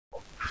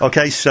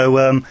Okay,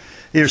 so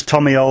here's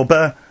Tommy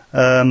Alba,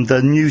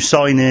 the new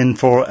sign-in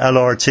for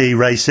LRT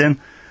Racing.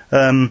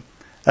 How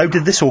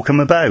did this all come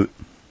about?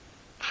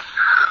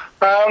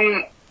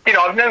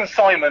 I've known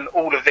Simon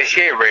all of this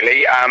year,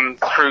 really,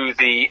 through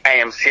the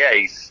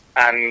AMCAs.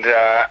 And,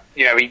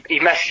 he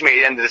messaged me at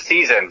the end of the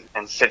season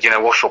and said,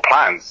 what's your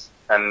plans?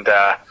 And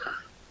at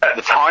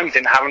the time,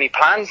 didn't have any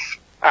plans.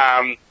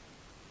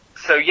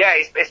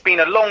 It's been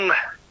a long...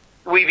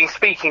 We've been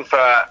speaking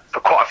for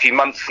quite a few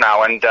months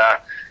now, and,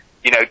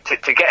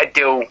 to get a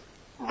deal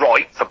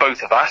right for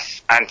both of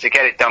us and to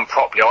get it done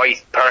properly, I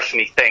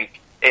personally think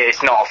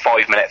it's not a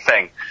 5-minute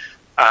thing.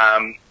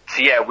 I've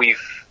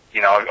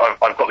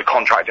got the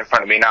contract in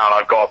front of me now, and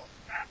I've got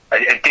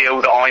a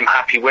deal that I'm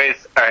happy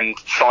with and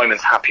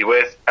Simon's happy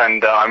with,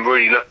 and I'm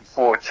really looking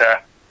forward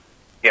to,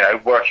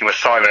 working with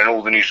Simon and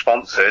all the new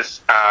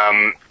sponsors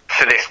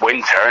for this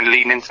winter and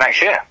leading into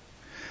next year.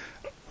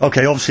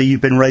 Okay, obviously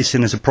you've been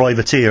racing as a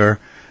privateer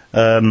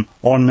on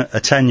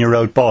a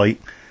 10-year-old bike,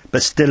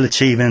 but still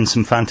achieving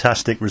some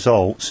fantastic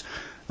results.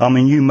 I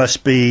mean, you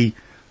must be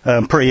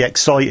pretty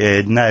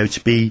excited now to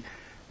be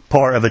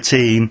part of a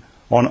team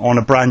on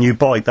a brand new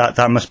bike.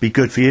 That must be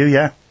good for you,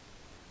 yeah?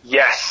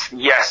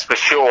 Yes, for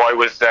sure. I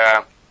was,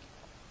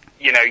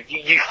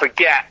 you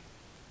forget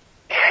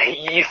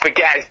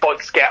as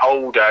bikes get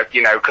older,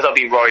 because I've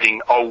been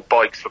riding old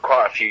bikes for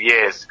quite a few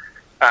years.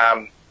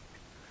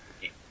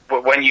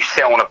 When you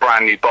sit on a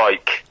brand new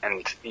bike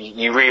and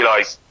you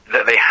realise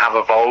that they have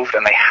evolved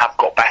and they have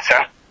got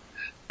better.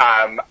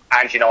 I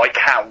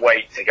can't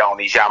wait to get on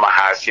these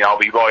Yamahas. I'll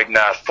be riding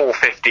a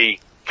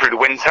 450 through the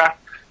winter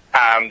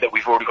that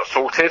we've already got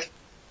sorted.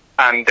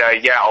 And,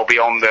 I'll be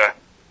on the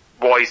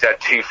Wiser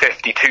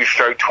 250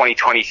 two-stroke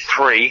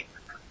 2023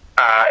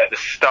 at the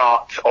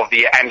start of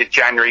the end of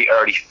January,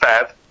 early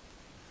Feb.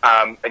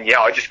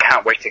 I just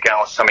can't wait to get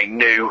on something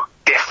new,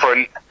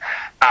 different,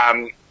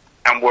 and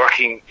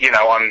working,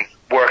 I'm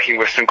working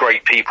with some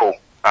great people.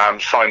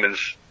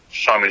 Simon's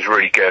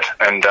really good,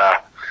 and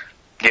I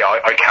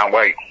can't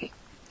wait.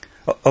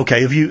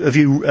 Okay, have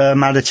you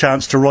had a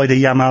chance to ride a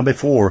Yamaha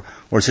before,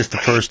 or is this the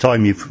first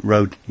time you've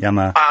rode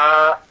Yamaha?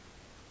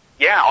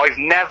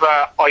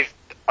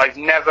 I've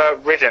never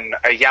ridden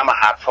a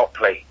Yamaha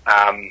properly.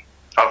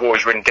 I've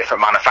always ridden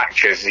different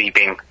manufacturers.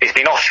 It's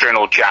been Austrian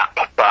or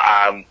Jap, but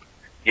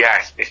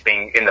it's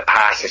been in the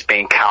past. It's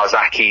been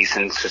Kawasaki's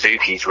and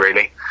Suzuki's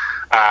really.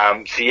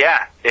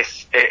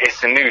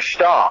 It's a new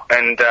start,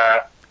 and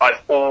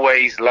I've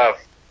always loved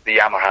the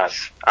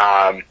Yamahas.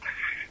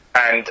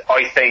 And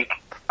I think,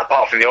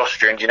 apart from the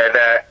Austrians,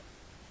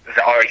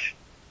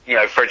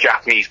 for a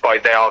Japanese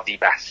bike, they are the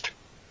best.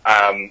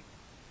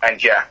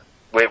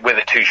 With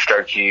a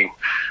two-stroke, I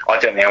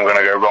don't think I'm going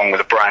to go wrong with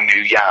a brand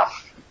new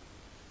Yamaha.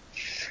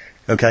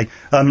 Okay.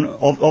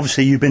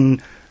 Obviously, you've been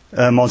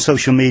on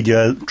social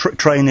media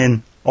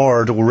training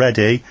hard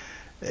already.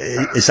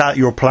 Is that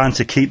your plan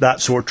to keep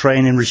that sort of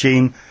training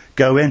regime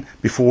going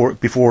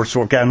before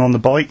sort of getting on the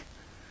bike?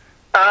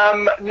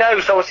 No.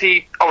 So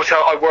obviously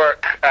I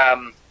work.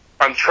 I'm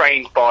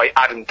trained by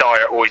Adam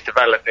Dyer, Always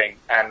Developing,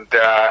 and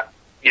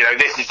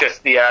this is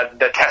just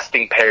the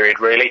testing period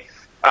really.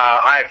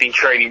 I have been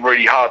training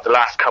really hard the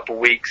last couple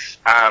of weeks,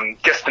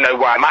 just to know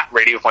where I'm at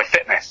really with my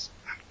fitness.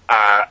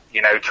 To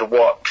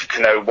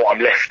know what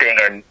I'm lifting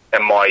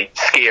and my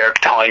ski erg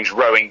times,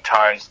 rowing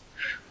times.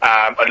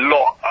 A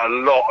lot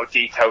of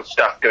detailed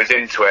stuff goes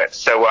into it.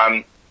 So,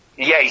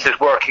 he's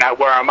just working out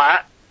where I'm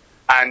at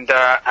and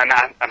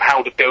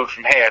how to build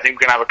from here. I think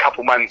we're going to have a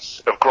couple months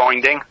of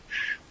grinding,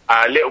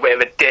 a little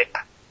bit of a dip,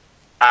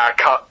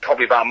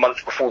 probably about a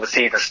month before the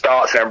season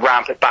starts, and then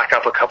ramp it back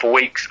up a couple of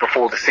weeks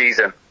before the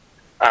season.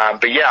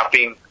 I've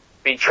been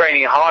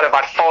training hard. I've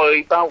had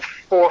about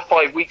 4 or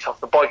 5 weeks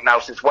off the bike now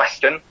since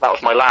Western. That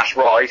was my last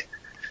ride.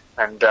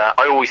 And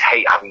I always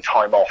hate having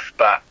time off,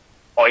 but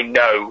I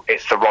know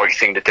it's the right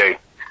thing to do.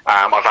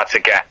 I've had to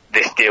get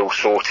this deal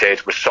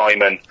sorted with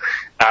Simon.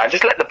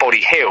 Just let the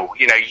body heal.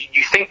 You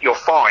think you're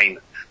fine,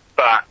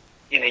 but,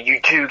 you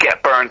do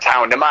get burnt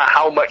out. No matter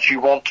how much you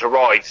want to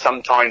ride,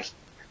 sometimes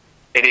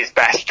it is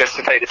best just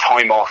to take the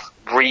time off,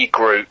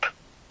 regroup.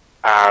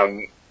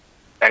 But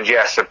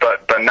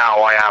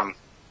now I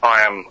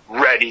am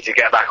ready to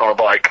get back on a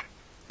bike.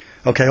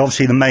 Okay,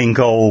 obviously the main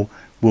goal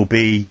will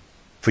be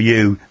for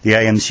you the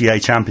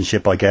AMCA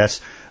Championship, I guess.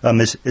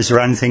 Is there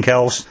anything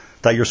else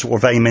that you're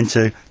sort of aiming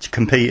to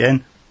compete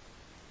in?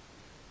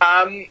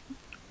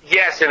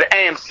 So the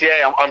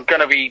AMCA, I'm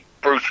going to be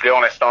brutally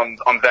honest. I'm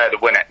there to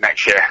win it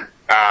next year.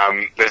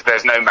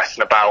 There's no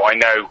messing about. I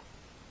know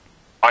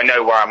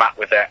where I'm at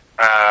with it.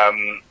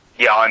 I'm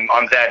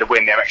there to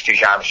win the MX2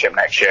 Championship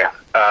next year.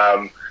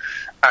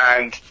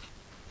 And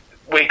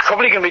we're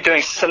probably going to be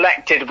doing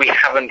selected.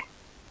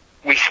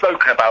 We've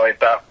spoken about it,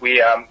 but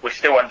we're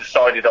still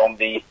undecided on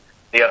the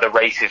other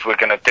races we're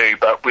going to do.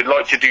 But we'd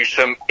like to do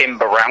some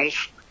IMBA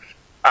rounds.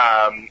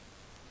 I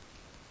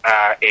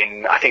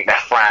think they're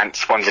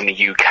France, one's in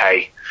the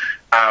UK.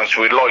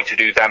 So we'd like to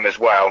do them as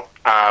well.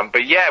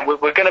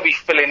 We're going to be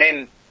filling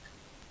in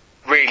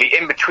really,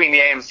 in between the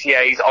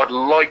AMCAs, I'd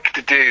like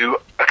to do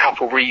a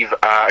couple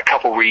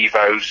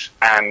Revos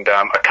and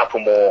a couple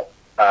more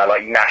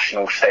like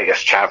national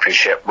status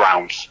championship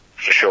rounds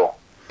for sure.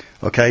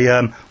 Okay,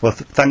 well,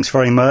 thanks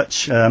very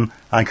much, and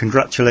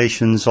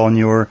congratulations on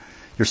your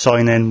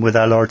sign-in with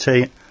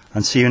LRT,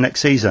 and see you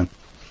next season.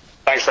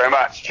 Thanks very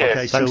much. Cheers.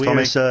 Okay, Thanks, so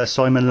Tommy. here's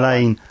Simon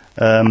Lane,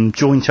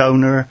 joint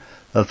owner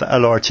of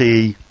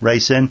LRT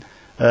Racing.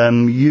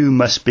 You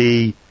must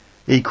be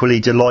equally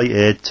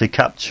delighted to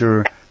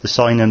capture the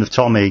sign-in of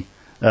Tommy,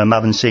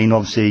 having seen,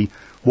 obviously,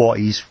 what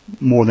he's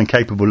more than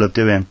capable of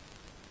doing.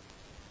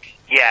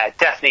 Yeah,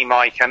 definitely,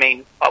 Mike. I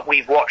mean,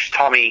 we've watched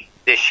Tommy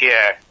this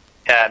year,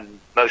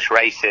 most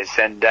races,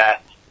 and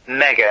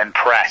mega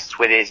impressed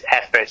with his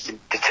efforts and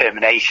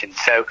determination.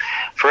 So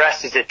for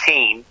us as a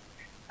team,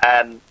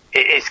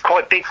 it's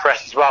quite big for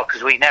us as well,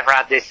 because we never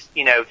had this,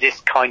 this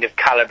kind of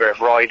calibre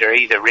of rider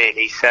either,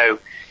 really. So,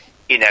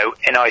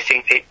 and I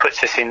think it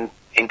puts us in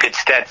good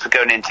stead for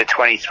going into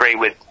 23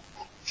 with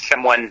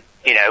someone,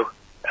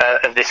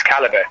 of this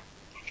calibre.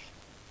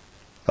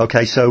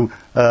 Okay, so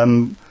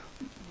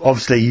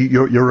obviously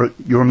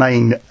your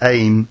main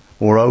aim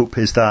or hope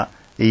is that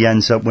he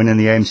ends up winning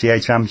the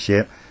AMCA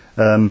Championship.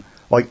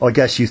 I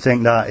guess you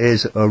think that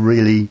is a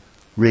really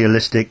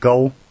realistic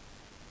goal?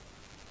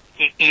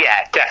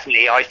 Yeah,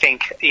 definitely. I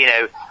think,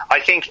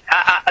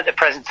 at the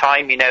present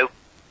time,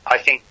 I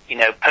think,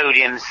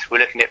 podiums, we're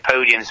looking at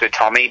podiums with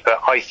Tommy,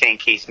 but I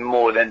think he's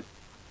more than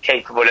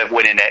capable of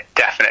winning it,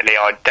 definitely.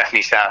 I'd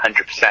definitely say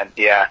 100%,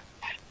 yeah.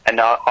 And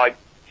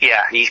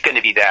he's going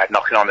to be there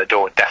knocking on the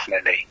door,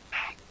 definitely.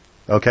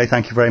 Okay,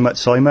 thank you very much,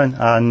 Simon,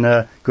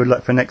 and good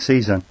luck for next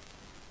season.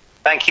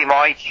 Thank you,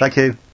 Mike. Thank you.